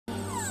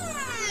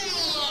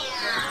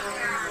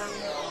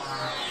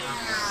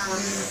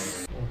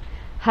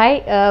Hi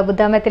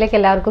ബുദ്ധാമത്തിലേക്ക്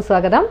എല്ലാവർക്കും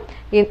സ്വാഗതം.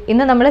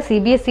 ഇന്ന് നമ്മൾ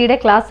CBSE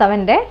class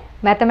 7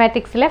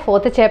 മാത്തമാറ്റിക്സിലെ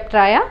 4th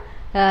ചാപ്റ്ററായ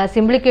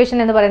simple equation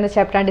എന്ന് പറയുന്ന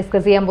ചാപ്റ്ററാണ്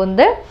ഡിസ്കസ് ചെയ്യാൻ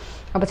പോകുന്നത്.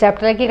 അപ്പോൾ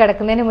ചാപ്റ്ററിലേക്ക്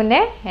കടക്കുന്നതിന് മുന്നേ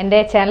എൻ്റെ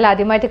ചാനൽ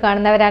ആദ്യമായിട്ട്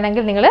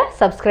കാണുന്നവരാണെങ്കിൽ നിങ്ങൾ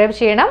സബ്സ്ക്രൈബ്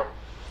ചെയ്യണം,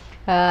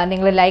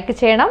 നിങ്ങൾ ലൈക്ക്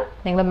ചെയ്യണം,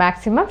 നിങ്ങൾ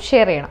മാക്സിമം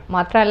ഷെയർ ചെയ്യണം.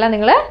 മാത്രമല്ല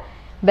നിങ്ങൾ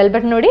ബെൽ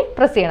ബട്ടൺ കൂടി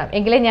പ്രസ് ചെയ്യണം,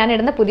 എങ്കിലേ ഞാൻ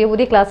ഇടുന്ന പുതിയ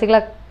പുതിയ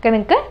ക്ലാസ്സുകളൊക്കെ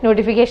നിങ്ങൾക്ക്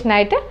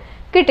നോട്ടിഫിക്കേഷനായിട്ട്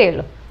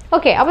കിട്ടുകയുള്ളൂ.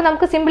 ഓക്കെ, അപ്പോൾ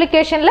നമുക്ക് സിമ്പിൾ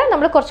ഇക്വേഷനിൽ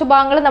നമ്മൾ കുറച്ച്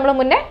ഭാഗങ്ങൾ നമ്മൾ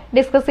മുന്നേ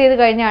ഡിസ്കസ് ചെയ്ത്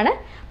കഴിഞ്ഞാണ്.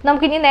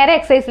 നമുക്ക് ഇനി നേരെ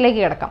എക്സസൈസിലേക്ക്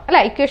കിടക്കാം അല്ല.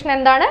 ഇക്വേഷൻ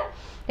എന്താണ്,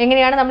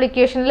 എങ്ങനെയാണ് നമ്മൾ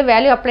ഇക്വേഷനിൽ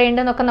വാല്യൂ അപ്ലൈ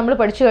ചെയ്യേണ്ടതെന്നൊക്കെ നമ്മൾ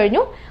പഠിച്ചു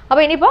കഴിഞ്ഞു.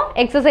 അപ്പോൾ ഇനിയിപ്പോൾ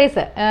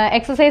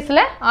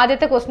എക്സസൈസിലെ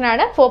ആദ്യത്തെ ക്വസ്റ്റൻ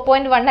ആണ്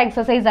 4.1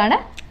 എക്സസൈസ് ആണ്.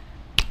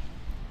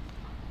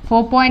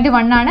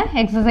 4.1 ആണ്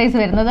എക്സസൈസ്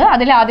വരുന്നത്.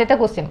 അതിൽ ആദ്യത്തെ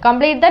question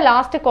complete the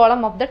last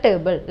column of the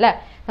table അല്ലേ.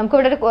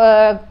 നമുക്കിവിടെ ഒരു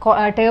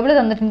ടേബിൾ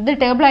തന്നിട്ടുണ്ട്.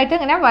 ഇത് ടേബിളായിട്ട്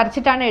ഇങ്ങനെ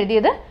വരച്ചിട്ടാണ്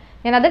എഴുതിയത്,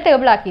 ഞാനത്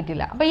ടേബിൾ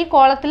ആക്കിയിട്ടില്ല. അപ്പോൾ ഈ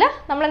കോളത്തിൽ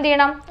നമ്മൾ എന്ത്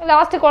ചെയ്യണം,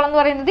 ലാസ്റ്റ് കോളം എന്ന്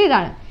പറയുന്നത്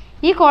ഇതാണ്.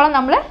 ഈ കോളം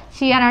നമ്മൾ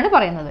ചെയ്യാനാണ്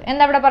പറയുന്നത്.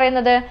 എന്താ ഇവിടെ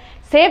പറയുന്നത്,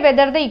 say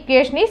whether the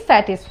equation is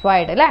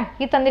satisfied അല്ലേ.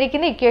 ഈ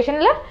തന്നിരിക്കുന്ന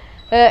ഇക്വേഷനിൽ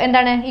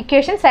എന്താണ്,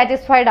 ഇക്വേഷൻ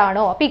സാറ്റിസ്ഫൈഡ്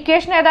ആണോ. അപ്പോൾ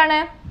ഇക്വേഷൻ ഏതാണ്,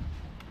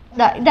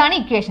 ഇതാണ്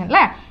ഇക്വേഷൻ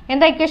അല്ലേ.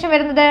 എന്താ ഇക്വേഷൻ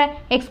വരുന്നത്,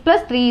 എക്സ്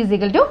പ്ലസ് 3 =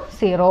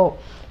 0.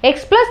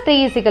 എക്സ് പ്ലസ്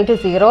 3 =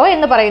 0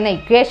 എന്ന് പറയുന്ന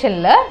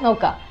ഇക്വേഷനിൽ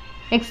നോക്കാം,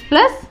 എക്സ്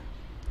പ്ലസ്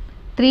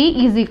 3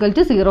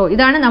 = 0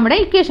 ഇതാണ് നമ്മുടെ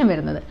ഇക്വേഷൻ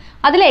വരുന്നത്.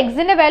 അതിൽ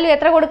എക്സിന്റെ വാല്യൂ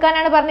എത്ര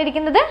കൊടുക്കാനാണ്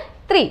പറഞ്ഞിരിക്കുന്നത്,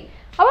 3.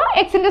 അപ്പോൾ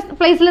എക്സിന്റെ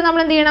പ്ലേസിൽ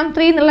നമ്മൾ എന്ത് ചെയ്യണം,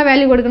 3 എന്നുള്ള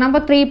വാല്യൂ കൊടുക്കണം.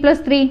 അപ്പോൾ 3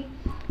 + 3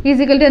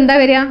 = എന്താ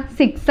വരിക,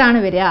 6 ആണ്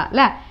വരിക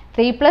അല്ലേ.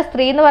 3 +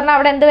 3 എന്ന് പറഞ്ഞാൽ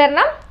അവിടെ എന്ത്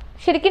വരണം,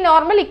 ശരിക്കും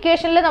നോർമൽ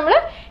ഇക്വേഷനിൽ നമ്മൾ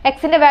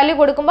എക്സിന്റെ വാല്യൂ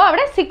കൊടുക്കുമ്പോൾ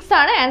അവിടെ 6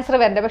 ആണ് ആൻസർ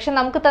വരേണ്ടത്. പക്ഷെ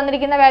നമുക്ക്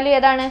തന്നിരിക്കുന്ന വാല്യൂ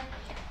ഏതാണ്,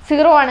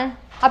 0 ആണ്.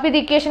 അപ്പോൾ ഇത്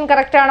ഇക്വേഷൻ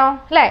കറക്റ്റ് ആണോ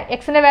അല്ലേ.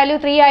 എക്സിന്റെ വാല്യൂ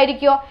 3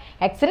 ആയിരിക്കുമോ,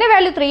 എക്സിന്റെ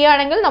വാല്യൂ 3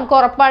 ആണെങ്കിൽ നമുക്ക്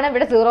ഉറപ്പാണ്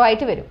ഇവിടെ 0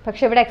 ആയിട്ട് വരും.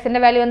 പക്ഷെ ഇവിടെ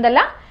എക്സിന്റെ വാല്യൂ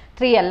എന്തല്ല,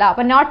 3 അല്ല.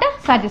 അപ്പോൾ നോട്ട്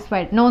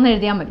സാറ്റിസ്ഫൈഡ്, നോ എന്ന്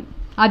എഴുതിയാൽ മതി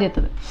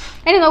ആദ്യത്തത്.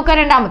 ഇനി നോക്കുക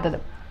രണ്ടാമത്തത്,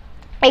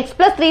 എക്സ്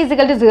പ്ലസ് 3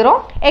 = 0,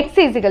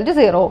 എക്സ് =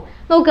 0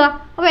 നോക്കുക.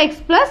 അപ്പോൾ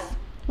എക്സ് പ്ലസ്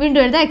വീണ്ടും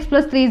എഴുതാം, എക്സ്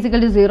പ്ലസ് 3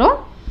 = 0,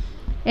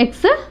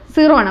 എക്സ്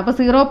 0 ആണ്. അപ്പോൾ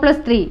 0 +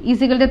 3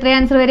 = എത്ര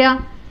ആൻസർ വരിക,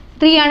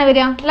 3 ആണ്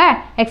വരിക അല്ലേ.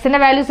 എക്സിന്റെ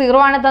വാല്യൂ 0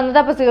 ആണ് തന്നത്,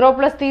 അപ്പോൾ 0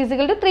 + 3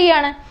 = 3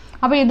 ആണ്.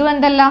 അപ്പോൾ ഇതും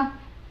എന്തല്ല,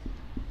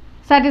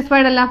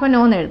 സാറ്റിസ്ഫൈഡ് അല്ല. അപ്പോൾ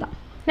നോ എന്ന് എഴുതാം.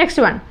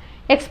 Next one,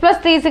 X plus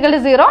 3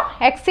 = 0,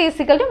 X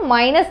 =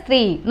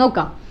 -3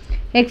 നോക്കാം.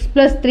 എക്സ്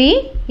പ്ലസ് 3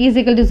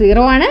 =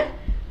 0 ആണ്.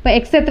 അപ്പോൾ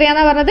എക്സ്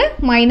എത്രയാണെന്നാണ് പറഞ്ഞത്,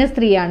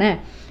 -3 ആണ്.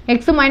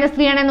 എക്സ്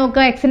 -3 ആണെങ്കിൽ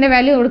നോക്കുക, എക്സിന്റെ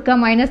വാല്യൂ കൊടുക്കുക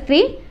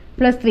 -3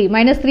 + 3,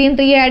 -3യും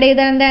 3 ആഡ്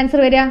ചെയ്താൽ എന്താ ആൻസർ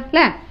വരിക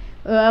അല്ലേ.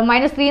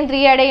 -3യും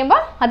 3 ആഡ്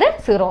ചെയ്യുമ്പോൾ അത്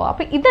 0.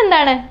 അപ്പോൾ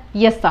ഇതെന്താണ്,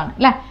 യെസ് ആണ്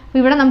അല്ലേ. അപ്പോൾ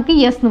ഇവിടെ നമുക്ക്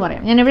യെസ് എന്ന്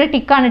പറയാം. ഞാൻ ഇവിടെ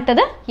ടിക്കാണ്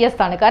ഇട്ടത്, യെസ്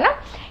ആണ്. കാരണം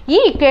ഈ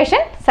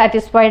ഇക്വേഷൻ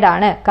സാറ്റിസ്ഫൈഡ്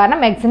ആണ്. കാരണം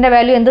എക്സിന്റെ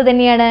വാല്യൂ എന്ത്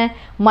തന്നെയാണ്,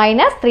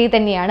 -3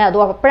 തന്നെയാണ്. അത്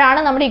അപ്പോഴാണ്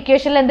നമ്മുടെ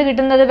ഇക്വേഷനിൽ എന്ത്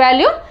കിട്ടുന്നത്,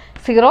 വാല്യൂ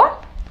 0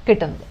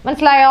 കിട്ടുന്നത്.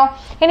 മനസ്സിലായോ.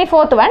 ഇനി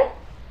ഫോർത്ത് വൺ,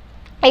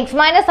 എക്സ് -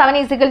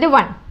 7 =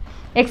 1.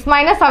 എക്സ് -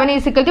 7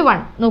 =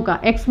 1 നോക്കുക.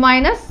 എക്സ് -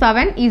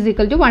 7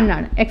 = 1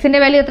 ആണ്. എക്സിന്റെ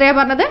വാല്യൂ എത്രയാണ്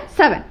പറഞ്ഞത്,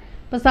 7.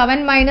 അപ്പോൾ 7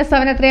 -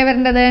 7 എത്രയാണ്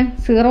വരേണ്ടത്,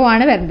 0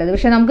 ആണ് വരേണ്ടത്.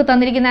 പക്ഷെ നമുക്ക്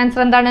തന്നിരിക്കുന്ന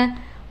ആൻസർ എന്താണ്,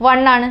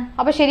 1 ആണ്.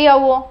 അപ്പോൾ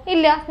ശരിയാവുമോ,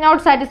 ഇല്ല,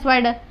 നോട്ട്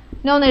സാറ്റിസ്ഫൈഡ്,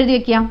 നോ എന്ന് എഴുതി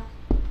വെക്കാം.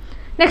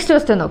 നെക്സ്റ്റ്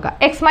ക്വസ്റ്റ്യൻ നോക്കാം,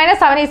 എക്സ് -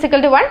 7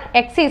 = 1,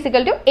 എക്സ്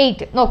 =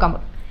 8 നോക്കാം.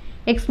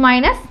 എക്സ് -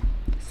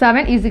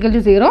 7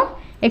 = 0,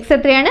 എക്സ്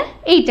എത്രയാണ്,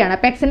 8 ആണ്.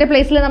 അപ്പോൾ എക്സിന്റെ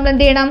പ്ലേസിൽ നമ്മൾ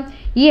എന്ത് ചെയ്യണം,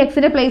 ഈ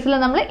എക്സിന്റെ പ്ലേസിൽ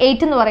നമ്മൾ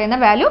 8 എന്ന് പറയുന്ന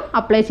വാല്യൂ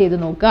അപ്ലൈ ചെയ്ത്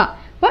നോക്കുക.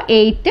 അപ്പോൾ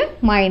 8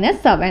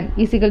 - 7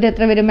 =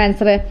 എത്ര വരും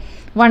ആൻസർ,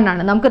 1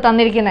 ആണ്. നമുക്ക്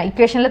തന്നിരിക്കുന്ന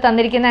ഇക്വേഷനിൽ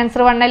തന്നിരിക്കുന്ന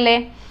ആൻസർ 1 അല്ലേ,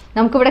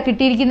 നമുക്കിവിടെ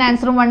കിട്ടിയിരിക്കുന്ന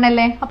ആൻസറും 1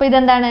 അല്ലേ. അപ്പോൾ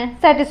ഇതെന്താണ്,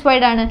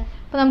 സാറ്റിസ്ഫൈഡ് ആണ്.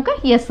 അപ്പോൾ നമുക്ക്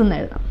യെസ് എന്ന്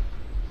എഴുതാം.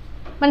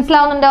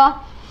 മനസ്സിലാവുന്നുണ്ടോ.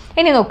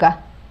 ഇനി നോക്കുക,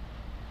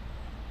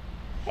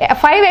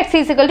 5x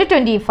 =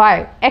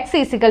 25, x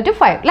 =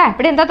 5 അല്ലേ.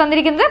 ഇവിടെ എന്താ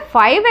തന്നിരിക്കുന്നത്,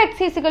 5x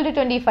 =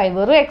 25,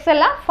 വെറും x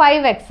അല്ല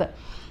 5x.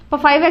 അപ്പോൾ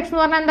 5x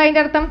എന്ന് പറഞ്ഞാൽ എന്താ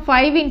അതിൻ്റെ അർത്ഥം,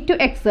 5 ×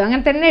 x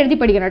അങ്ങനെ തന്നെ എഴുതി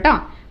പഠിക്കണം കേട്ടോ.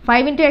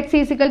 5 × x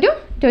 =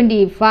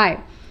 25.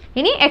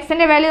 ഇനി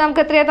എക്സിന്റെ വാല്യൂ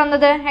നമുക്ക് എത്രയാണ്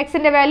തന്നത്,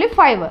 എക്സിന്റെ വാല്യൂ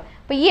 5.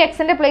 അപ്പോൾ ഈ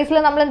എക്സിന്റെ പ്ലേസിൽ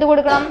നമ്മൾ എന്ത്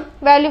കൊടുക്കണം,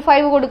 വാല്യൂ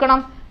 5 കൊടുക്കണം.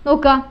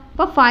 നോക്കുക,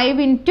 അപ്പോൾ 5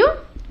 ×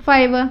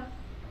 5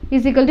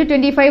 =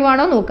 25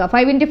 ആണോ നോക്കുക.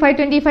 5 × 5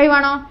 25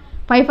 ആണോ,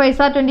 5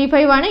 5 are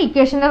 25 ആണ്.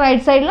 ഇക്വേഷന്റെ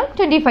റൈറ്റ് സൈഡിലും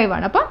 25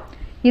 ആണ്. അപ്പോൾ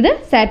ഇത്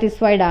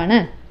സാറ്റിസ്ഫൈഡ് ആണ്,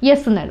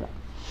 യെസ് എന്ന് എഴുതാം.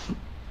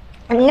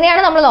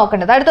 അങ്ങനെയാണ് നമ്മൾ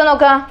നോക്കേണ്ടത്. അടുത്ത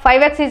നോക്കുക,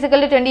 5x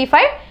 =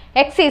 25,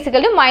 x =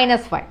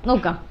 -5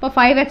 നോക്കാം. അപ്പോൾ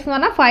 5x എന്ന്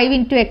പറഞ്ഞാൽ 5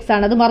 × x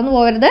ആണ്, അത് മറന്നു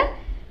പോകരുത്.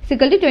 =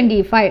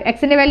 25,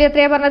 എക്സിന്റെ വാല്യൂ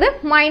എത്രയാണ് പറഞ്ഞത്,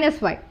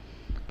 -5.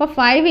 അപ്പോൾ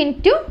 5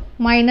 ×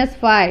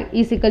 -5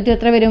 =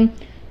 എത്ര വരും,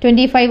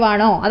 25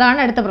 ആണോ, അതാണ്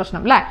അടുത്ത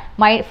പ്രശ്നം അല്ലേ.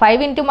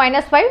 5 ×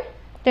 -5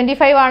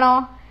 25 ആണോ,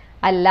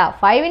 അല്ല.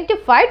 5 ×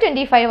 5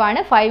 25 ആണ്.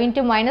 5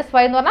 ×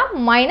 -5 എന്ന് പറഞ്ഞാൽ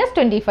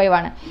 -25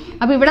 ആണ്.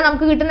 അപ്പോൾ ഇവിടെ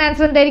നമുക്ക് കിട്ടുന്ന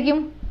ആൻസർ എന്തായിരിക്കും,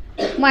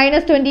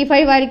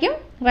 -25 ആയിരിക്കും.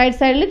 റൈറ്റ്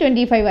സൈഡിൽ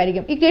 25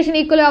 ആയിരിക്കും. ഇക്വേഷൻ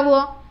ഈക്വൽ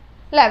ആവുമോ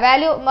അല്ലേ,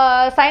 വാല്യൂ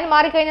സൈൻ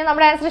മാറിക്കഴിഞ്ഞാൽ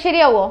നമ്മുടെ ആൻസർ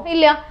ശരിയാവുമോ,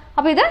 ഇല്ല.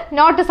 അപ്പോൾ ഇത്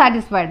നോട്ട്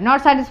സാറ്റിസ്ഫൈഡ്.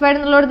 നോട്ട് സാറ്റിസ്ഫൈഡ്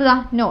എന്നുള്ളത് ഇതാ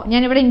നോ,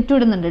 ഞാനിവിടെ ഇൻറ്റു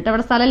ഇടുന്നുണ്ട് കേട്ടോ,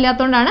 ഇവിടെ സ്ഥലം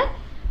ഇല്ലാത്തതുകൊണ്ടാണ്.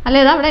 അല്ലേ,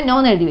 ഇതാ ഇവിടെ നോ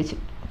എന്ന് എഴുതി വെച്ചു.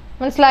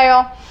 മനസ്സിലായോ.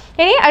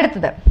 ഇനി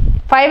അടുത്തത്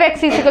 5x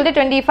 =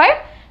 25,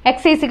 x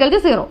 =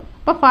 0.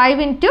 അപ്പോൾ 5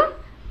 ×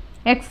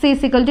 x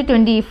 =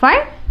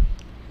 25,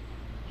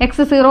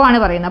 എക്സ് 0 ആണ്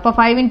പറയുന്നത്. അപ്പോൾ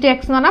 5 ഇൻറ്റു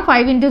എക്സ് എന്ന് പറഞ്ഞാൽ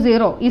 5 into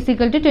 0 is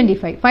equal to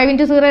 25. 5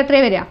 into 0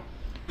 എത്രയാണ് വരിക?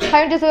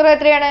 5 ഇൻറ്റു 0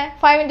 എത്രയാണ്?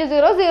 5 ഇൻറ്റു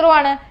 0 0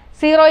 ആണ്.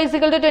 0 ഈസ്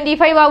ഈക്വൽ ടു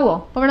 25 ആവുമോ?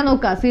 അപ്പോൾ ഇവിടെ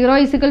നോക്കുക, 0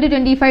 ഈസ് ഈക്വൽ ടു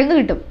 25 എന്ന്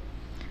കിട്ടും.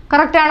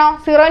 കറക്റ്റ് ആണോ?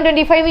 0 and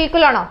 25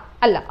 ഈക്വൽ ആണോ?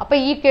 അല്ല. അപ്പോൾ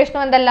ഈ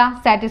ഇക്വേഷനും എന്തല്ല?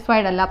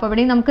 സാറ്റിസ്ഫൈഡ് അല്ല. അപ്പോൾ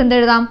ഇവിടെയും നമുക്ക് എന്ത്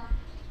എഴുതാം?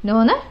 നോ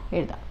എന്ന്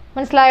എഴുതാം.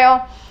 മനസ്സിലായോ?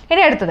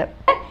 ഇനി അടുത്തത്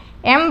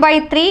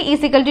m/3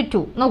 ഈസ് ഈക്വൽ ടു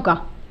 2. നോക്കാം,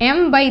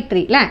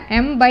 m/3 അല്ലേ?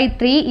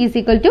 m/3 ഈസ്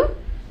ഈക്വൽ ടു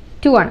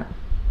 2 ആണ്.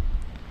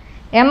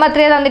 m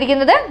എത്രയാണ്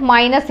തന്നിരിക്കുന്നത്?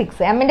 -6.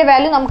 എമ്മിൻ്റെ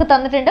വാല്യൂ നമുക്ക്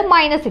തന്നിട്ടുണ്ട്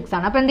 -6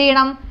 ആണ്. അപ്പോൾ എന്ത്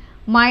ചെയ്യണം?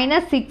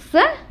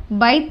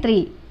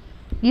 -6/3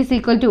 ഈസ്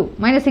ഈക്വൽ ടു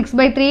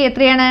 -6/3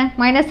 എത്രയാണ്?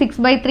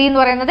 -6/3 എന്ന്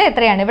പറയുന്നത്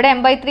എത്രയാണ്? ഇവിടെ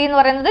m/3 എന്ന്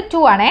പറയുന്നത്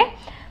 2 ആണേ.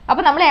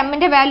 അപ്പോൾ നമ്മൾ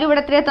എമ്മിൻ്റെ വാല്യൂ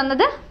ഇവിടെ എത്രയാണ്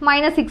തന്നത്?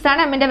 -6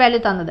 ആണ് എമ്മിൻ്റെ വാല്യൂ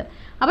തന്നത്.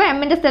 അപ്പോൾ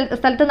എമ്മിൻ്റെ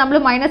സ്ഥലത്ത് നമ്മൾ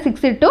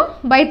 -6 ഇട്ടു,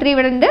 /3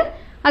 ഇവിടെ ഉണ്ട്,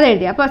 അത്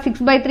എഴുതി. അപ്പോൾ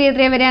 6/3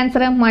 എത്രയാണ് വരിക?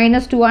 ആൻസർ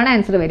 -2 ആണ്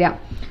ആൻസർ വരിക.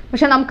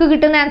 പക്ഷെ നമുക്ക്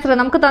കിട്ടുന്ന ആൻസർ,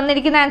 നമുക്ക്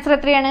തന്നിരിക്കുന്ന ആൻസർ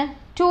എത്രയാണ്?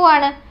 2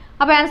 ആണ്.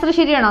 അപ്പോൾ ആൻസർ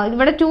ശരിയാണോ?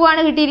 ഇവിടെ 2 ആണ്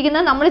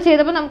കിട്ടിയിരിക്കുന്നത്. നമ്മൾ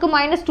ചെയ്തപ്പോൾ നമുക്ക്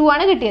 -2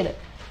 ആണ് കിട്ടിയത്.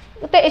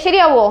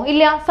 ശരിയാവോ?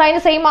 ഇല്ല. സൈന്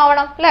സെയിം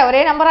ആവണം അല്ലേ?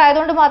 ഒരേ നമ്പർ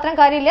ആയതുകൊണ്ട് മാത്രം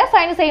കാര്യമില്ല,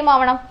 സൈന് സെയിം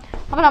ആവണം.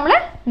 അപ്പോൾ നമ്മൾ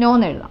നോ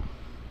എന്ന് എഴുതാം.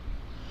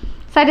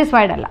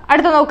 സാറ്റിസ്ഫൈഡ് അല്ല.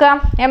 അടുത്ത നോക്കാം,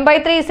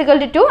 m/3 is equal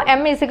to 2, m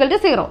is equal to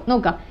 0.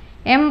 നോക്കാം,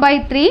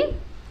 m/3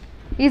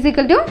 is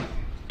equal to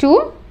 2,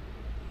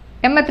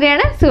 m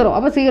എത്രയാണ്? 0.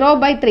 അപ്പോൾ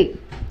 0/3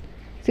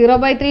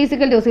 ഈസ്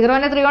ഈക്വൽ ടു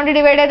 0നെ 3 കൊണ്ട്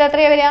ഡിവൈഡ് ചെയ്താൽ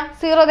എത്രയാണ് വരിക?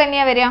 0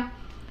 തന്നെയാണ് വരിക.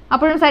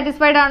 അപ്പോഴും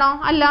സാറ്റിസ്ഫൈഡ് ആണോ?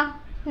 അല്ല,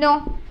 നോ.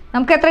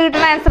 നമുക്ക് എത്ര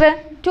കിട്ടണം ആൻസർ?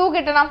 2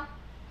 കിട്ടണം.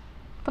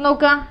 അപ്പോൾ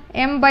നോക്കുക,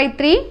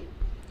 m/3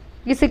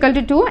 is equal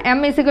to 2, m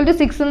is equal to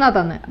 6 എന്നാണ്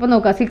തന്നെ. അപ്പോൾ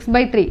നോക്കുക,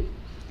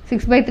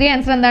 6/3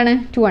 ആൻസർ എന്താണ്?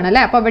 2 ആണ്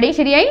അല്ലേ? അപ്പോൾ ഇവിടെയും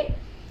ശരിയായി,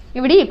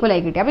 ഇവിടെ ഈക്വൽ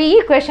ആയി കിട്ടി. അപ്പോൾ ഈ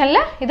ഇക്വേഷനിൽ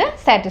ഇത്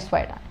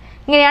സാറ്റിസ്ഫൈഡ് ആണ്.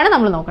 ഇങ്ങനെയാണ്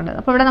നമ്മൾ നോക്കേണ്ടത്.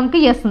 അപ്പോൾ ഇവിടെ നമുക്ക്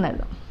യെസ് എന്ന്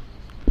എഴുതാം.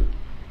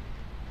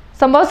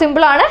 സംഭവം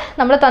സിമ്പിളാണ്.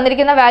 നമ്മൾ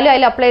തന്നിരിക്കുന്ന വാല്യൂ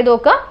അതിൽ അപ്ലൈ ചെയ്ത്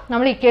നോക്കുക,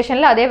 നമ്മൾ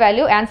ഇക്വേഷനിൽ അതേ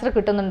വാല്യൂ ആൻസർ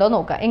കിട്ടുന്നുണ്ടോ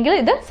നോക്കുക, എങ്കിൽ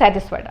ഇത്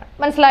സാറ്റിസ്ഫൈഡ് ആണ്.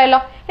 മനസ്സിലായല്ലോ?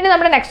 ഇനി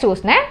നമ്മുടെ നെക്സ്റ്റ്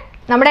ക്വസ്റ്റ്യൻ,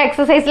 നമ്മുടെ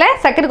എക്സസൈസിലെ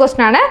സെക്കൻഡ്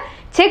ക്വസ്റ്റ്യൻ ആണ്.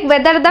 Check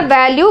whether the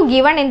value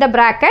given in the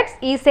brackets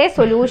is A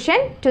solution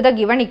to the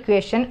given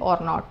equation or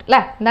not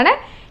അല്ലേ? എന്താണ്?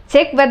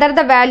 Check whether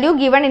the value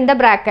given in the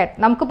bracket.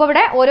 നമുക്കിപ്പോൾ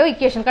ഇവിടെ ഓരോ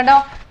ഇക്വേഷൻ കണ്ടോ,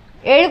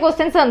 7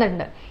 ക്വസ്റ്റ്യൻസ്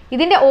തന്നിട്ടുണ്ട്.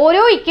 ഇതിന്റെ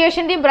ഓരോ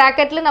ഇക്വേഷന്റെയും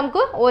ബ്രാക്കറ്റിൽ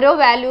നമുക്ക് ഓരോ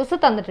വാല്യൂസ്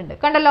തന്നിട്ടുണ്ട്.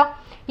 കണ്ടല്ലോ,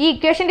 ഈ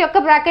ഇക്വേഷന്റെ ഒക്കെ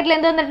ബ്രാക്കറ്റിൽ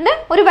എന്ത് തന്നിട്ടുണ്ട്?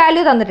 ഒരു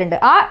വാല്യൂ തന്നിട്ടുണ്ട്.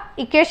 ആ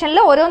ഇക്വേഷനിൽ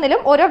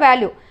ഓരോന്നിലും ഓരോ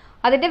വാല്യൂ,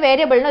 അതിന്റെ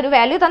വേരിയബിളിന് ഒരു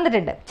വാല്യൂ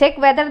തന്നിട്ടുണ്ട്. Check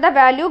whether the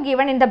value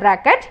given in the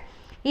bracket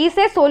is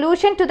A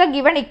solution to the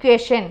given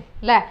equation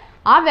അല്ലേ?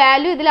 ആ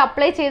വാല്യൂ ഇതിൽ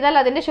അപ്ലൈ ചെയ്താൽ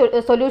അതിന്റെ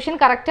സൊല്യൂഷൻ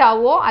കറക്റ്റ്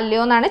ആവുമോ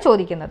അല്ലയോ എന്നാണ്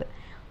ചോദിക്കുന്നത്.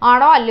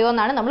 ആണോ അല്ലയോ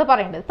എന്നാണ് നമ്മൾ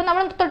പറയേണ്ടത്. ഇപ്പം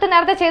നമ്മൾ തൊട്ട്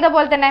നേരത്തെ ചെയ്ത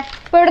പോലെ തന്നെ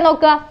ഇപ്പോൾ ഇവിടെ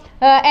നോക്കുക,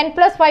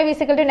 n+5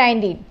 is equal to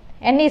 19,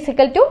 n is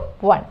equal to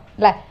 1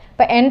 അല്ലേ?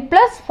 അപ്പോൾ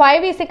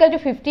n+5 ഈസ് ഈക്വൽ ടു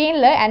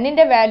 15ൽ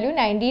എന്നിൻ്റെ വാല്യൂ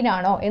 19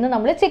 ആണോ എന്ന്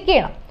നമ്മൾ ചെക്ക്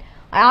ചെയ്യണം.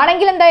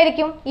 ആണെങ്കിൽ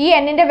എന്തായിരിക്കും? ഈ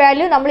എന്നിൻ്റെ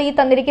വാല്യൂ നമ്മൾ ഈ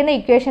തന്നിരിക്കുന്ന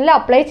ഇക്വേഷനിൽ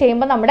അപ്ലൈ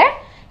ചെയ്യുമ്പോൾ നമ്മുടെ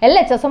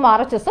LHSഉം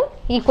RHSഉം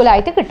ഈക്വൽ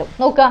ആയിട്ട് കിട്ടും.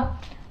 നോക്കുക,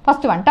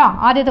 ഫസ്റ്റ് വൺ കേട്ടോ,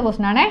 ആദ്യത്തെ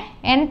ക്വസ്റ്റൻ ആണ്.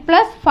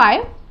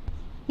 n+5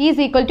 is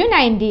equal to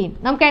 19.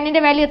 നമുക്ക്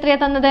എന്നിൻ്റെ വാല്യൂ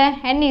എത്രയാണ് തന്നത്?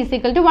 n ഈസ്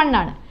ഈക്വൽ ടു 1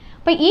 ആണ്.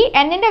 അപ്പോൾ ഈ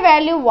എന്നിൻ്റെ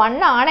വാല്യൂ 1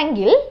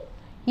 ആണെങ്കിൽ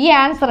ഈ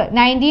ആൻസർ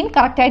 19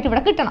 കറക്റ്റായിട്ട്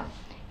ഇവിടെ കിട്ടണം.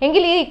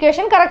 എങ്കിൽ ഈ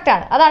ഇക്വേഷൻ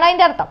കറക്റ്റാണ്, അതാണ്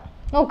അതിൻ്റെ അർത്ഥം.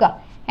 നോക്കുക,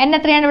 n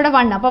എത്രയാണ് ഇവിടെ?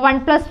 1. അപ്പോൾ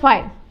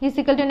 1+5 ഈസ്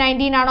ഈക്വൽ ടു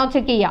 19 ആണോ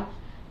ചെക്ക് ചെയ്യാം.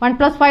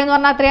 1+5 എന്ന്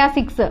പറഞ്ഞാൽ എത്രയാണ്?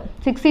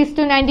 6 ഈസ്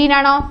ടു 19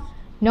 ആണോ?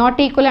 നോട്ട്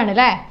ഈക്വൽ ആണ്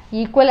അല്ലേ?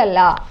 ഈക്വൽ അല്ല.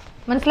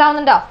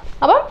 മനസ്സിലാവുന്നുണ്ടോ?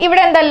 അപ്പം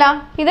ഇവിടെ എന്തല്ല,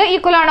 ഇത്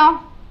ഈക്വൽ ആണോ?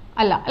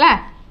 അല്ല അല്ലേ?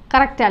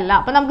 കറക്റ്റ് അല്ല.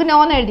 അപ്പം നമുക്ക് നോ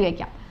എന്ന് എഴുതി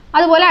വയ്ക്കാം.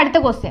 അതുപോലെ അടുത്ത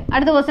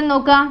ക്വസ്റ്റ്യൻ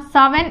നോക്കുക,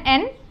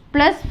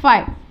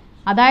 7n+5.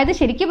 അതായത്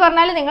ശരിക്കും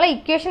പറഞ്ഞാൽ നിങ്ങൾ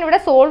ഇക്വേഷൻ ഇവിടെ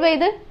സോൾവ്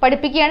ചെയ്ത്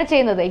പഠിപ്പിക്കുകയാണ്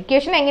ചെയ്യുന്നത്.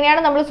 ഇക്വേഷൻ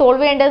എങ്ങനെയാണ് നമ്മൾ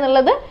സോൾവ് ചെയ്യേണ്ടത്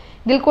എന്നുള്ളത്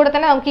ഇതിൽ കൂടെ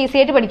തന്നെ നമുക്ക് ഈസി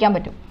ആയിട്ട് പഠിക്കാൻ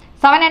പറ്റും.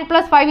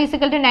 7n+5 is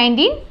equal to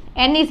 19,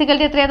 n is equal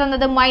to എത്രയാണ്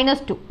തന്നത്?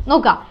 -2.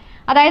 നോക്കാം,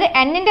 അതായത്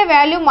എന്നിൻ്റെ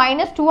വാല്യൂ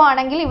 -2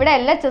 ആണെങ്കിൽ ഇവിടെ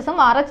LHSഉം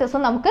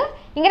RHSഉം നമുക്ക്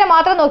ഇങ്ങനെ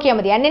മാത്രം നോക്കിയാൽ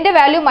മതി. എന്നിൻ്റെ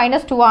വാല്യൂ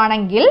 -2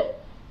 ആണെങ്കിൽ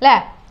അല്ലേ,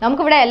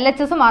 നമുക്കിവിടെ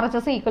LHSഉം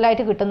RHSഉം ഈക്വൽ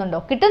ആയിട്ട് കിട്ടുന്നുണ്ടോ?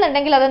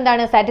 കിട്ടുന്നുണ്ടെങ്കിൽ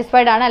അതെന്താണ്?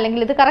 സാറ്റിസ്ഫൈഡ് ആണ്, അല്ലെങ്കിൽ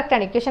ഇത് കറക്റ്റ്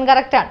ആണ്, ഇക്വേഷൻ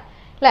കറക്റ്റ് ആണ്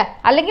അല്ലേ?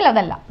 അല്ലെങ്കിൽ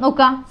അതല്ല.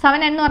 നോക്കാം,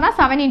 7n എന്ന് പറഞ്ഞാൽ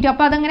 7 ഇൻറ്റു,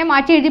 അപ്പോൾ അതങ്ങനെ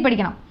മാറ്റി എഴുതി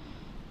പഠിക്കണം.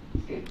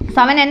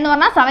 7n എന്ന്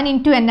പറഞ്ഞാൽ 7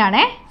 ഇൻറ്റു n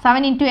ആണേ.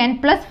 7 ഇൻറ്റു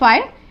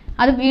n+5,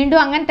 അത് വീണ്ടും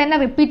അങ്ങനെ തന്നെ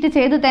റിപ്പീറ്റ്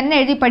ചെയ്ത് തന്നെ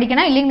എഴുതി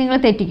പഠിക്കണം, ഇല്ലെങ്കിൽ നിങ്ങൾ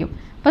തെറ്റിക്കും.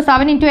 അപ്പോൾ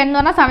 7 ഇൻറ്റു n എന്ന്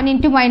പറഞ്ഞാൽ 7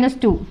 ഇൻറ്റു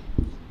 -2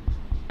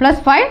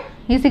 +5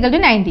 ഈസ് ഈക്വൽ ടു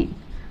 19.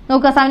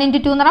 നോക്കുക, 7 ഇൻറ്റു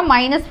 2 എന്ന്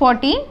പറഞ്ഞാൽ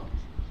 -14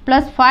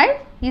 +5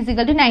 ഈസ്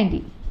ഈക്വൽ ടു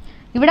 19.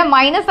 ഇവിടെ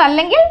മൈനസ്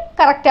അല്ലെങ്കിൽ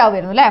കറക്റ്റ്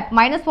ആവുമായിരുന്നു അല്ലേ?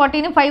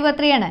 -14ഉം 5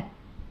 എത്രയാണ്?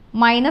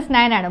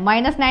 -9 ആണ്.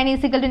 -9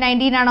 ഈസ് ഈക്വൽ ടു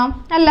 19 ആണോ?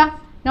 അല്ല,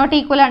 നോട്ട്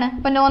ഈക്വൽ ആണ്.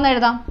 അപ്പം നോ എന്ന്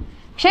എഴുതാം.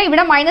 പക്ഷേ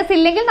ഇവിടെ മൈനസ്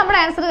ഇല്ലെങ്കിൽ നമ്മുടെ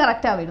ആൻസർ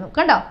കറക്റ്റ് ആവുമായിരുന്നു.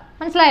 കണ്ടോ?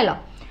 മനസ്സിലായല്ലോ?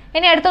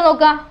 ഇനി അടുത്ത്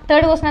നോക്കുക,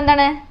 തേർഡ് ക്വസ്റ്റൻ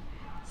എന്താണ്?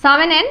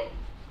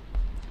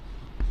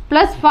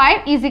 7n+5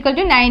 is equal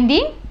to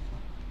 19,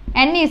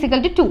 n is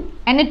equal to 2.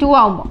 n 2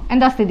 ആവുമ്പോൾ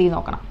എന്താ സ്ഥിതി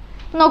നോക്കണം.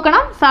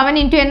 7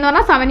 ഇൻറ്റു n എന്ന്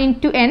പറഞ്ഞാൽ 7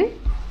 into n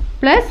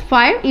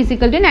 +5 is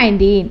equal to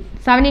 19.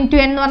 7 into n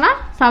എന്ന് പറഞ്ഞാൽ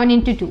 7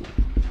 into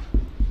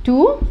 2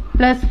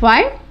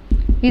 +5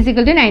 is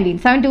equal to 19.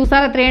 7 2s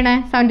എത്രയാണ്?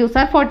 7 2s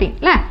 14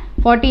 അല്ലേ?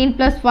 14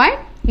 +5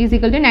 ഈസ്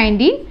ഈക്വൽ ടു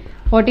 19.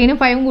 14ഉം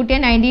 5ഉം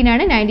കൂട്ടിയാൽ 19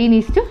 ആണ്. 19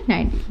 is to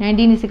 90.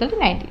 19 is equal to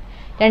 90.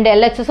 രണ്ട്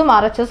LHSും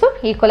RHSും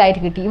ഈക്വൽ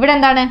ആയിട്ട് കിട്ടി. ഇവിടെ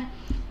എന്താണ്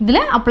ഇതിൽ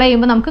അപ്ലൈ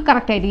ചെയ്യുമ്പോൾ നമുക്ക്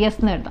കറക്റ്റ് ആയിട്ട് യെസ്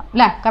എന്ന് എഴുതാം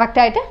അല്ലേ, കറക്റ്റ്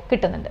ആയിട്ട്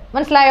കിട്ടുന്നുണ്ട്.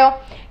 മനസ്സിലായോ?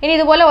 ഇനി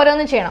ഇതുപോലെ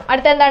ഓരോന്നും ചെയ്യണം.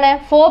 അടുത്ത എന്താണ്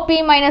 4p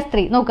 -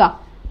 3 നോക്കുക.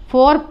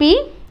 4p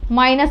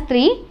 -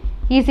 3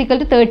 is equal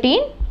to 13.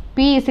 p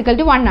is equal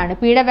to 1 ആണ്.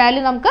 പിയുടെ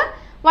വാല്യൂ നമുക്ക്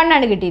 1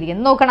 ആണ്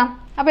കിട്ടിയിരിക്കുന്നത്. നോക്കണം.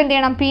 അപ്പോൾ എന്ത്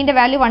ചെയ്യണം? പിന്റെ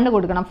വാല്യൂ 1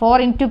 കൊടുക്കണം. 4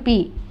 × p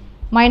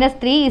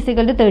 - 3 is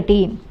equal to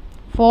 13.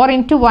 4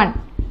 × 1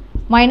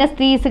 -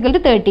 3 is equal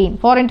to 13.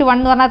 4 × 1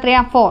 എന്ന് പറഞ്ഞാൽ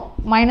എത്രയാണ്? 4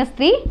 -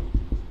 3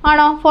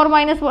 ആണോ? 4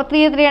 -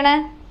 3 എത്രയാണ്?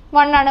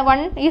 1 ആണ്.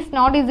 1 is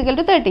not is equal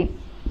to 13.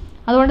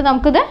 അതുകൊണ്ട്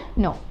നമുക്കിത്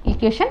നോ,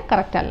 ഇക്വേഷൻ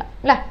കറക്റ്റ് അല്ല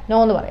അല്ലേ, നോ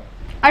എന്ന് പറയാം.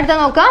 അടുത്ത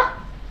നോക്കാം.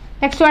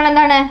 നെക്സ്റ്റ് വൺ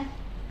എന്താണ്?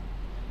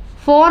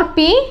 4p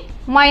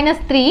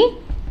 - 3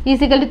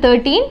 is equal to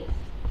 13.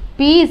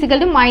 p is equal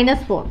to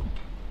 -4.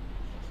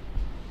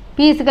 p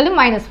is equal to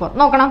 -4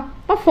 നോക്കണം.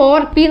 അപ്പോൾ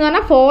 4p എന്ന്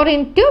പറഞ്ഞാൽ 4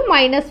 ×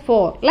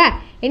 -4 അല്ലേ.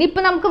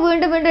 ഇനിയിപ്പോൾ നമുക്ക്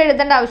വീണ്ടും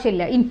എഴുതേണ്ട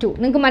ആവശ്യമില്ല. ഇൻറ്റു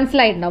നിങ്ങൾക്ക്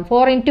മനസ്സിലായിട്ടുണ്ടാവും.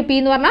 4 × p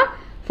എന്ന് പറഞ്ഞാൽ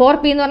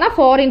 4p എന്ന് പറഞ്ഞാൽ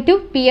 4 ×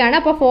 p ആണ്.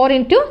 അപ്പോൾ 4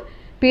 ×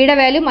 pയുടെ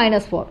value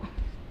 -4.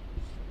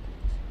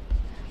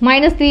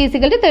 -3 is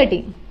equal to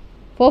 13.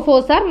 4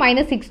 4s are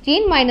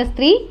 -16 -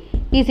 3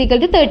 is equal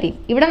to 13.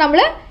 ഇവിടെ നമ്മൾ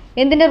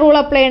എന്തിൻ്റെ റൂൾ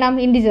അപ്ലൈ ചെയ്യണം?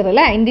 ഇൻറ്റിജർ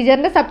അല്ലേ.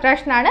 ഇൻറ്റിജറിൻ്റെ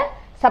സബ്ട്രാക്ഷൻ ആണ്.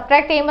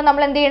 സബ്ട്രാക്ട് ചെയ്യുമ്പോൾ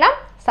നമ്മൾ എന്ത് ചെയ്യണം?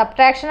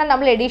 സബ്ട്രാക്ഷനെ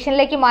നമ്മൾ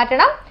എഡീഷനിലേക്ക്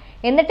മാറ്റണം.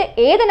 എന്നിട്ട്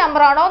ഏത്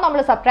നമ്പറാണോ നമ്മൾ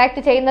സബ്ട്രാക്ട്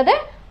ചെയ്യുന്നത്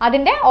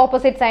അതിൻ്റെ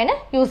ഓപ്പോസിറ്റ് സൈൻ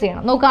യൂസ്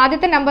ചെയ്യണം. നോക്കുക,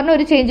 ആദ്യത്തെ നമ്പറിന്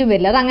ഒരു ചേഞ്ചും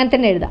വരില്ല, അത് അങ്ങനെ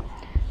തന്നെ എഴുതാം.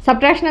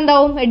 സബ്ട്രാക്ഷൻ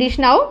എന്താവും?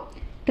 എഡീഷൻ ആവും.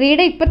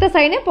 3യുടെ ഇപ്പോഴത്തെ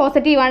സൈന്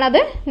പോസിറ്റീവാണ്,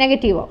 അത്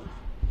നെഗറ്റീവ് ആവും.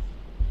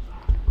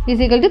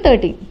 Is equal to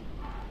 13.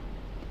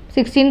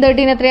 16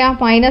 13 എത്രയാ?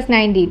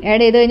 -19.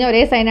 ആഡ് ചെയ്ത് കഴിഞ്ഞാൽ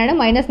ഒരേ സൈനാണ്.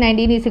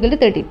 -19 ഈസ് ഈക്വൽ ടു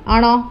 13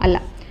 ആണോ? അല്ല.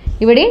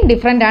 ഇവിടെയും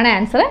ഡിഫറെൻ്റ് ആണ്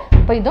ആൻസർ.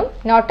 അപ്പോൾ ഇതും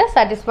നോട്ട്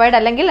സാറ്റിസ്ഫൈഡ്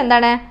അല്ലെങ്കിൽ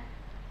എന്താണ്?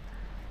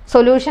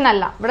 സൊല്യൂഷൻ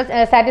അല്ല. ഇവിടെ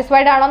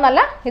സാറ്റിസ്ഫൈഡ് ആണോ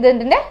എന്നല്ല, ഇത്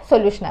ഇതിൻ്റെ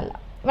സൊല്യൂഷൻ അല്ല.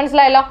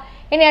 മനസ്സിലായല്ലോ?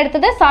 ഇനി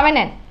അടുത്തത്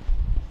 7n.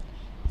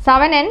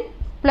 7n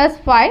 +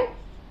 5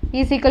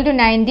 is equal to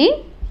 19.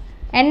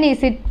 n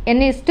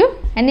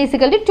is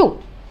equal to 2.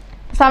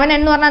 7n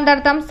എന്ന് പറഞ്ഞാൽ എന്താ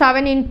അർത്ഥം?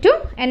 7 ×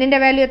 n-ൻ്റെ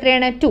വാല്യൂ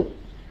എത്രയാണ്? 2.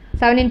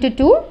 7 ×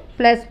 2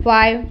 +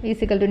 5 is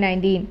equal to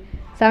 19.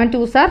 7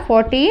 2s are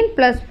 14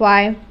 +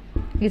 5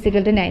 is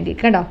equal to 19.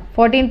 കണ്ടോ?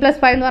 14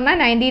 + 5 എന്ന് പറഞ്ഞാൽ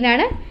 19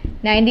 ആണ്.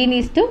 19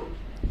 ഈസ് ടു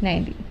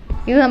 19.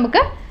 ഇത്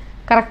നമുക്ക്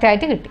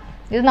കറക്റ്റായിട്ട് കിട്ടി.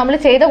 ഇത് നമ്മൾ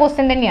ചെയ്ത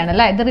ക്വസ്റ്റ്യൻ തന്നെയാണ്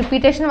അല്ലേ. ഇത്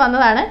റിപ്പീറ്റേഷൻ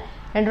വന്നതാണ്,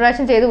 2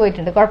 പ്രാവശ്യം ചെയ്തു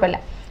പോയിട്ടുണ്ട്, കുഴപ്പമില്ല.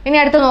 ഇനി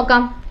അടുത്ത്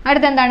നോക്കാം.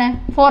 അടുത്ത് എന്താണ്?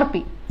 4p.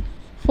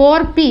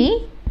 4p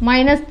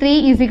 - 3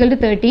 is equal to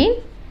 13.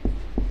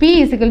 p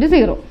is equal to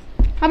 0.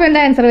 അപ്പോൾ എന്താ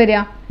ആൻസർ വരിക?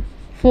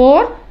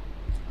 4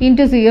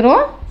 × 0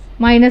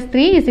 -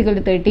 3 ഈസ് ഈക്വൽ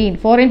ടു 13.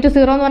 4 ×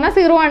 0 എന്ന് പറഞ്ഞാൽ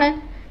 0 ആണ്.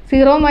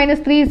 0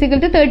 - 3 ഈസ്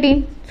ഈക്വൽ ടു 13.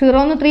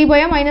 0 ന്ന് 3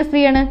 പോയാൽ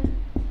 -3 ആണ്.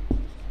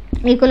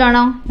 ഈക്വൽ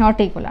ആണോ?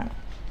 നോട്ട് ഈക്വൽ ആണ്.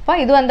 അപ്പോൾ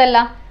ഇതും എന്തല്ല?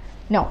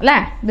 നോ അല്ലേ.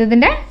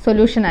 ഇതിൻ്റെ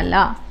സൊല്യൂഷൻ അല്ല,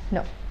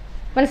 നോ.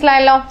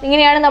 മനസ്സിലായല്ലോ?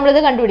 ഇങ്ങനെയാണ് നമ്മളിത്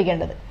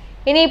കണ്ടുപിടിക്കേണ്ടത്.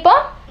 ഇനിയിപ്പോൾ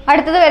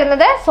അടുത്തത്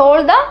വരുന്നത്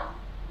സോൾവ് ദ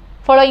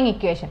ഫോളോയിങ്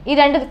ഇക്വേഷൻ. ഈ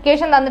 2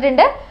 ഇക്വേഷൻ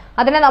തന്നിട്ടുണ്ട്,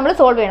 അതിനെ നമ്മൾ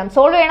സോൾവ് ചെയ്യണം.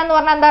 സോൾവ് ചെയ്യണം എന്ന്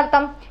പറഞ്ഞാൽ എന്താ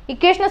അർത്ഥം?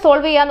 ഇക്വേഷനെ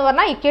സോൾവ് ചെയ്യുക എന്ന്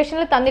പറഞ്ഞാൽ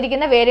ഇക്വേഷനിൽ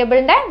തന്നിരിക്കുന്ന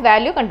വേരിയബിളിൻ്റെ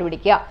വാല്യൂ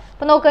കണ്ടുപിടിക്കുക.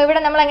 അപ്പോൾ നോക്കുക,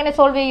 ഇവിടെ നമ്മൾ എങ്ങനെ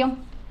സോൾവ് ചെയ്യും?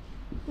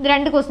 ഇത്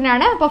 2 ക്വസ്റ്റ്യൻ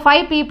ആണ്. അപ്പോൾ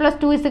 5p +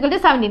 2 ഈസ് ഈക്വൽ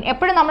ടു 17.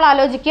 എപ്പോഴും നമ്മൾ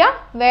ആലോചിക്കുക,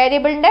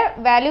 വേരിയബിളിൻ്റെ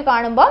വാല്യൂ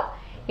കാണുമ്പോൾ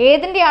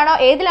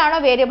ഏതിലാണോ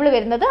വേരിയബിൾ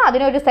വരുന്നത്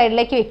അതിനെ ഒരു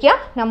സൈഡിലേക്ക് വെക്കുക,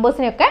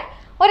 നമ്പേഴ്സിനെയൊക്കെ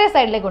ഒരേ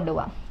സൈഡിലേക്ക്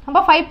കൊണ്ടുപോകാം.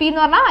 അപ്പോൾ 5p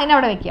എന്ന് പറഞ്ഞാൽ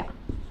അതിനവിടെ വെക്കുക.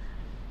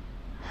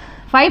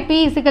 5p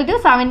is equal to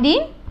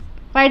 17.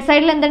 Right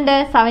സൈഡിൽ എന്തുണ്ട്?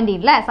 17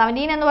 അല്ലേ.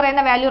 17 എന്ന്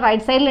പറയുന്ന വാല്യൂ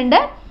റൈറ്റ് സൈഡിലുണ്ട്.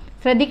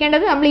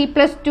 ശ്രദ്ധിക്കേണ്ടത് നമ്മൾ ഈ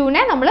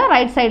 +2നെ നമ്മൾ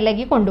റൈറ്റ്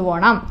സൈഡിലേക്ക്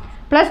കൊണ്ടുപോകണം.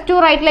 +2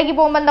 റൈറ്റിലേക്ക്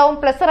പോകുമ്പോൾ എന്താവും?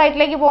 പ്ലസ്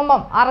റൈറ്റിലേക്ക്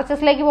പോകുമ്പോൾ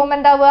RHSലേക്ക് പോകുമ്പോൾ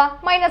എന്താവുക?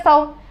 മൈനസ്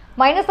ആവും.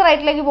 മൈനസ്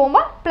റൈറ്റിലേക്ക്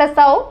പോകുമ്പോൾ പ്ലസ്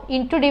ആവും.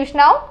 ഇൻറ്റു ഡിവിഷൻ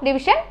ആവും.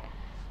 ഡിവിഷൻ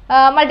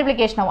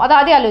മൾട്ടിപ്ലിക്കേഷൻ ആവും. അത്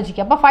ആദ്യം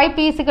ആലോചിക്കുക. അപ്പോൾ 5p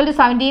ഈസ് ഈക്വൽ ടു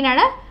 17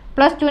 ആണ്.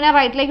 +2നെ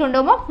റൈറ്റിലേക്ക്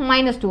കൊണ്ടുപോകുമ്പോൾ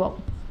 -2 ആവും.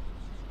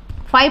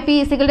 5p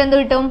ഈസ് ഈക്വൽ ടു എന്ത്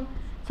കിട്ടും?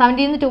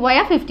 17 ന്ന് 2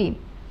 പോയാൽ 15.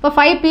 അപ്പോൾ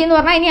 5p എന്ന്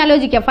പറഞ്ഞാൽ ഇനി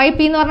ആലോചിക്കുക. 5p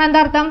എന്ന് പറഞ്ഞാൽ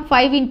എന്താ അർത്ഥം?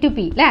 5 × p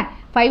അല്ലേ.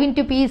 5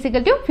 × p ഈസ്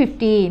ഈക്വൽ ടു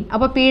 15.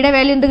 അപ്പോൾ പിയുടെ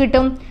വാല്യൂ എന്ത്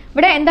കിട്ടും?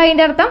 ഇവിടെ എന്താ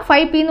അതിൻ്റെ അർത്ഥം?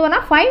 5p എന്ന്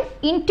പറഞ്ഞാൽ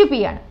 5 × p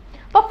ആണ്.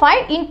 അപ്പോൾ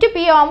 5 × p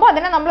ആകുമ്പോൾ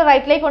അതിനെ നമ്മൾ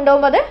റൈറ്റിലേക്ക്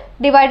കൊണ്ടുപോകുമ്പോൾ അത്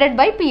ഡിവൈഡഡ്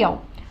ബൈ p ആവും.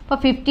 അപ്പോൾ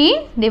 15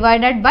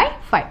 ഡിവൈഡഡ് ബൈ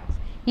 5.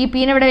 ഈ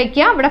പീനെ ഇവിടെ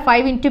വെക്കുക. ഇവിടെ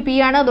 5 × p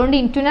ആണ്, അതുകൊണ്ട്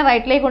ഇൻറ്റുനെ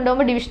റൈറ്റിലേക്ക്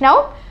കൊണ്ടുപോകുമ്പോൾ ഡിവിഷൻ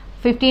ആവും.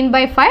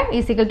 15/5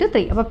 ഈസ് ഈക്വൽ ടു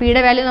 3. അപ്പോൾ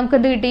പിയുടെ വാല്യൂ നമുക്ക്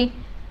എന്ത് കിട്ടി?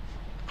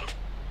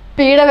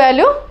 പിയുടെ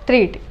വാല്യൂ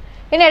 3 കിട്ടി.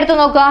 ഇനി എടുത്ത്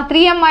നോക്കുക.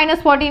 3m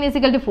 - 14 is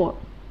equal to 4.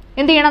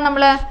 എന്ത് ചെയ്യണം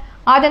നമ്മൾ?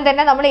 ആദ്യം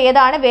തന്നെ നമ്മൾ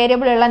ഏതാണ്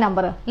വേരിയബിൾ ഉള്ള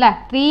നമ്പർ അല്ലേ?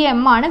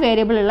 3m ആണ്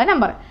വേരിയബിൾ ഉള്ള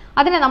നമ്പർ.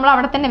 അതിനെ നമ്മൾ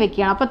അവിടെ തന്നെ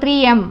വെക്കുകയാണ്. അപ്പോൾ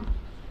 3m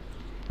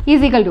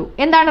ഈസ് ഈക്വൽ ടു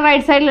എന്താണ്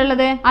റൈറ്റ്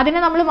സൈഡിലുള്ളത്? അതിനെ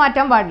നമ്മൾ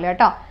മാറ്റാൻ പാടില്ല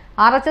കേട്ടോ.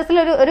 RHSൽ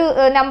ഒരു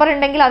നമ്പർ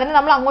ഉണ്ടെങ്കിൽ അതിനെ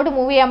നമ്മൾ അങ്ങോട്ട്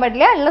മൂവ് ചെയ്യാൻ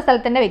പാടില്ല, ഉള്ള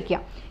സ്ഥലത്ത് തന്നെ വെക്കുക.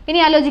 ഇനി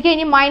ആലോചിക്കുക,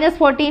 ഇനി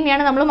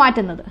 -14നെയാണ് നമ്മൾ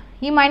മാറ്റുന്നത്.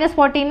 ഈ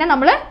 -14നെ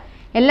നമ്മൾ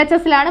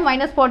LHSലാണ്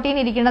 -14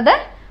 ഇരിക്കുന്നത്.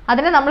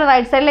 അതിനെ നമ്മൾ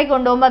റൈറ്റ് സൈഡിലേക്ക്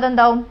കൊണ്ടുപോകുമ്പോൾ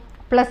അതെന്താവും?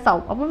 പ്ലസ്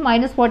ആവും. അപ്പം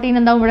 -14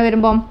 എന്താവും? ഇവിടെ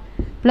വരുമ്പം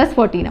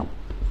 +14 ആവും.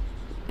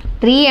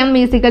 3m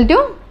ഈസ് ഈക്വൽ ടു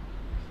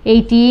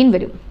 18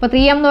 വരും. അപ്പോൾ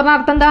 3m എന്ന് പറഞ്ഞാൽ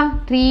അർത്ഥം എന്താ?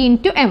 3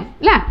 × m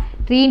അല്ലേ.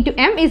 3 ×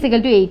 m ഈസ്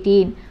ഈക്വൽ ടു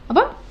 18.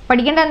 അപ്പം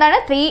പഠിക്കേണ്ടത് എന്താണ്?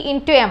 3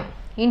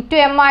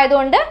 × m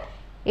ആയതുകൊണ്ട്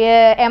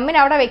എമ്മിനെ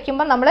അവിടെ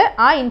വെക്കുമ്പോൾ നമ്മൾ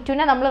ആ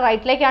ഇൻറ്റുനെ നമ്മൾ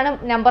റൈറ്റിലേക്കാണ്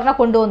നമ്പറിനെ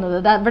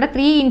കൊണ്ടുപോകുന്നത്. ഇവിടെ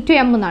 3 ×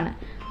 m എന്നാണ്.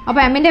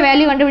 അപ്പോൾ എമ്മിൻ്റെ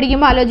വാല്യൂ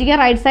കണ്ടുപിടിക്കുമ്പോൾ ആലോചിക്കുക,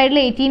 റൈറ്റ് സൈഡിൽ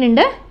 18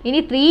 ഉണ്ട്, ഇനി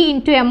 3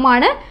 ഇൻറ്റു എം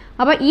ആണ്.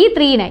 അപ്പോൾ ഈ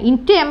 3നെ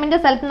ഇൻറ്റു എമ്മിൻ്റെ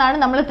സ്ഥലത്ത് നിന്നാണ്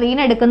നമ്മൾ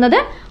 3നെ എടുക്കുന്നത്.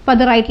 അപ്പോൾ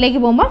അത് റൈറ്റിലേക്ക്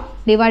പോകുമ്പോൾ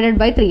ഡിവൈഡഡ്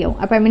ബൈ 3 ആവും.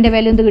 അപ്പോൾ എമ്മിൻ്റെ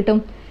വാല്യൂ എന്ത് കിട്ടും?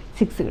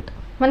 6 കിട്ടും.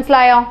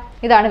 മനസ്സിലായോ?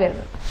 ഇതാണ്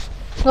വരുന്നത്.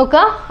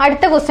 നോക്കുക,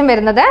 അടുത്ത ക്വസ്റ്റ്യൻ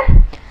വരുന്നത്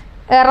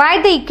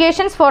write the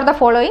equations for the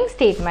following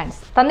statements.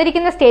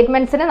 തന്നിരിക്കുന്ന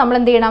സ്റ്റേറ്റ്മെൻറ്റ്സിന് നമ്മൾ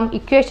എന്ത് ചെയ്യണം?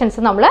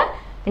 ഇക്വേഷൻസ് നമ്മൾ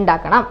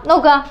ഉണ്ടാക്കണം.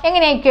 നോക്കുക,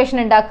 എങ്ങനെയാണ് ഇക്വേഷൻ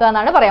ഉണ്ടാക്കുക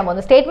എന്നാണ് പറയാൻ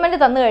പോകുന്നത്. സ്റ്റേറ്റ്മെൻറ്റ്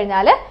തന്നു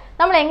കഴിഞ്ഞാൽ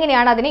നമ്മൾ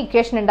എങ്ങനെയാണ് അതിന്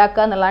ഇക്വേഷൻ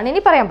ഉണ്ടാക്കുക എന്നുള്ളതാണ്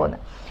ഇനി പറയാൻ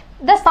പോകുന്നത്.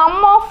 The sum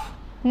of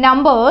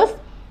numbers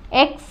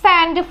X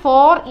and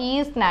 4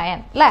 is 9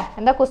 അല്ലേ?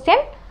 എന്താ question?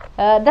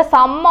 The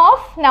sum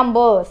of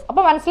numbers.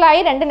 അപ്പോൾ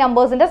മനസ്സിലായി, 2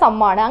 നമ്പേഴ്സിൻ്റെ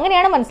സമ്മാണ്.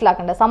 അങ്ങനെയാണ്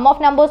മനസ്സിലാക്കേണ്ടത്. സം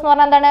ഓഫ് നമ്പേഴ്സ് എന്ന്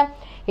പറഞ്ഞാൽ എന്താണ്?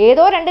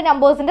 ഏതോ 2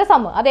 നമ്പേഴ്സിൻ്റെ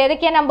സം. അത്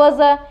ഏതൊക്കെയാണ്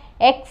നമ്പേഴ്സ്?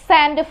 എക്സ്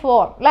ആൻഡ്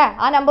 4 അല്ലേ?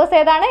 ആ നമ്പേഴ്സ്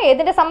ഏതാണ്?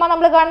 ഏതിൻ്റെ സമ്മാണ്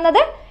നമ്മൾ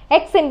കാണുന്നത്?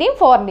 എക്സിൻ്റെയും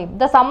 4ൻ്റെയും.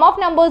 The sum of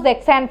numbers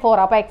X and 4.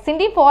 അപ്പോൾ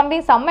എക്സിൻ്റെയും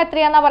 4ൻ്റെയും സം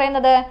എത്രയാണെന്നാണ്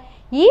പറയുന്നത്?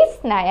 Is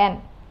 9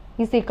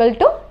 is equal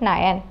to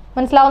 9.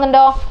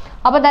 മനസ്സിലാവുന്നുണ്ടോ?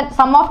 അപ്പോൾ the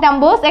sum of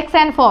numbers X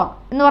and 4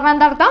 എന്ന് പറഞ്ഞാൽ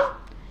എന്താ അർത്ഥം?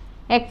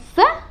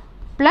 എക്സ്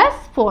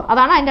പ്ലസ് 4,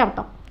 അതാണ് അതിൻ്റെ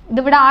അർത്ഥം.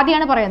 ഇതിവിടെ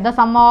ആദ്യമാണ് പറയുന്നത് ദ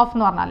സം ഓഫ്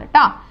എന്ന് പറഞ്ഞാൽ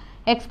കേട്ടോ.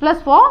 X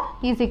plus 4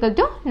 is equal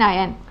to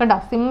 9. കേട്ടോ,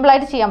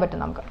 സിമ്പിളായിട്ട് ചെയ്യാൻ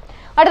പറ്റും നമുക്ക്.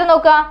 അടുത്ത്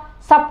നോക്കുക,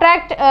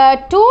 subtract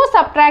 2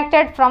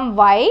 subtracted from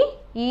y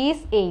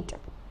is 8.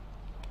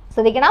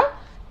 ശ്രദ്ധിക്കണം,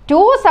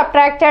 2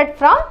 സബ്ട്രാക്റ്റഡ്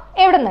ഫ്രം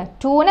എവിടുന്ന്?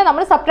 2നെ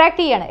നമ്മൾ സബ്ട്രാക്ട്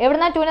ചെയ്യാണ്.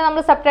 എവിടുന്നാണ് 2നെ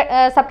നമ്മൾ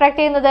സബ്ട്രാക്ട്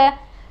ചെയ്യുന്നത്?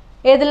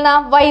 ഏതിൽ നിന്നാ?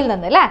 വൈയിൽ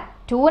നിന്ന് അല്ലേ?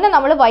 2നെ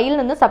നമ്മൾ വൈയിൽ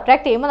നിന്ന്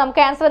സബ്ട്രാക്ട് ചെയ്യുമ്പോൾ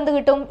നമുക്ക് ആൻസർ എന്ത്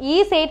കിട്ടും?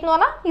 ഈസ് 8 എന്ന്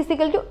പറഞ്ഞാൽ ഈസ്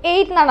ഈക്വൽ ടു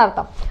 8 എന്നാണ്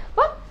അർത്ഥം.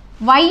 അപ്പോൾ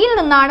വൈയിൽ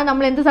നിന്നാണ്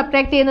നമ്മൾ എന്ത്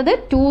സബ്ട്രാക്ട് ചെയ്യുന്നത്?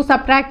 2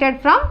 സബ്ട്രാക്റ്റഡ്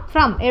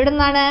ഫ്രം എവിടെ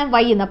നിന്നാണ്?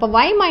 വൈയിൽ നിന്ന്. അപ്പോൾ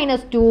y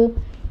minus 2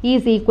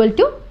 is equal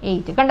to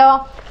 8. കണ്ടോ,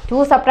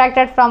 2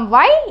 സബ്ട്രാക്റ്റഡ് ഫ്രം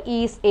y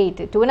ഈസ്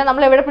 8. 2നെ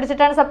നമ്മൾ എവിടെ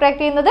പിടിച്ചിട്ടാണ് സബ്ട്രാക്ട്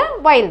ചെയ്യുന്നത്?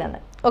 വൈയിൽ നിന്ന്.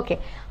 ഓക്കെ,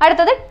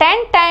 അടുത്തത്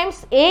 10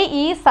 ടൈംസ് a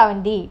ഈസ്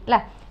 70 അല്ലേ?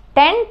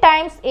 10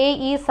 ടൈംസ് a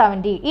ഈസ്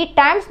 70. ഈ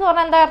ടൈംസ് എന്ന്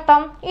പറഞ്ഞാൽ എന്താ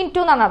അർത്ഥം?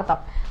 ഇൻറ്റു എന്നാണ് അർത്ഥം.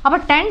 അപ്പോൾ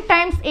 10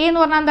 ടൈംസ് a എന്ന്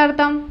പറഞ്ഞാൽ എന്താ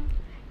അർത്ഥം?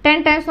 10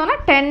 ടൈംസ് എന്ന്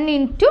പറഞ്ഞാൽ 10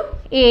 into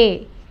a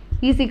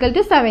is equal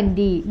to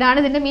 70. ഇതാണ്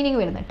ഇതിൻ്റെ മീനിങ്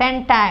വരുന്നത്. 10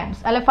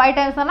 ടൈംസ് അല്ല 5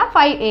 ടൈംസ് എന്ന് പറഞ്ഞാൽ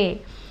 5a.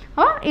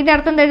 അപ്പോൾ ഇതിൻ്റെ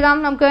അർത്ഥം എന്ത് എഴുതാം?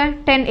 നമുക്ക്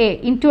 10a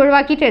ഇൻറ്റു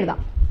ഒഴിവാക്കിയിട്ട് എഴുതാം.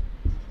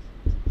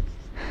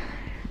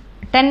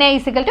 10a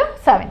is equal to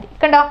 70.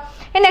 കണ്ടോ?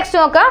 നെക്സ്റ്റ്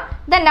നോക്കുക,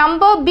 the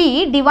number B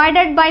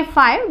divided by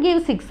 5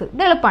 give 6.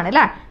 ഇത് എളുപ്പമാണ്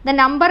അല്ലേ? The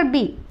number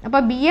B.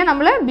 അപ്പോൾ ബിയെ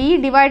നമ്മൾ ബി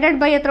ഡിവൈഡഡ്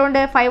ബൈ എത്ര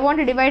കൊണ്ട്? 5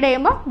 കൊണ്ട് ഡിവൈഡ്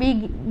ചെയ്യുമ്പോൾ ബി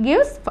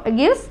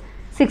ഗീവ്സ്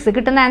 6.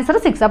 കിട്ടുന്ന ആൻസർ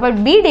 6. അപ്പോൾ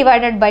ബി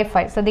ഡിവൈഡഡ് ബൈ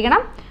 5.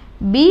 ശ്രദ്ധിക്കണം,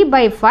 b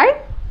by 5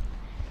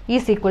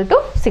 is equal to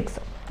 6.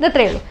 ഇത്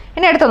ഇത്രയേ ഉള്ളൂ.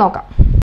 ഇനി അടുത്ത് നോക്കാം.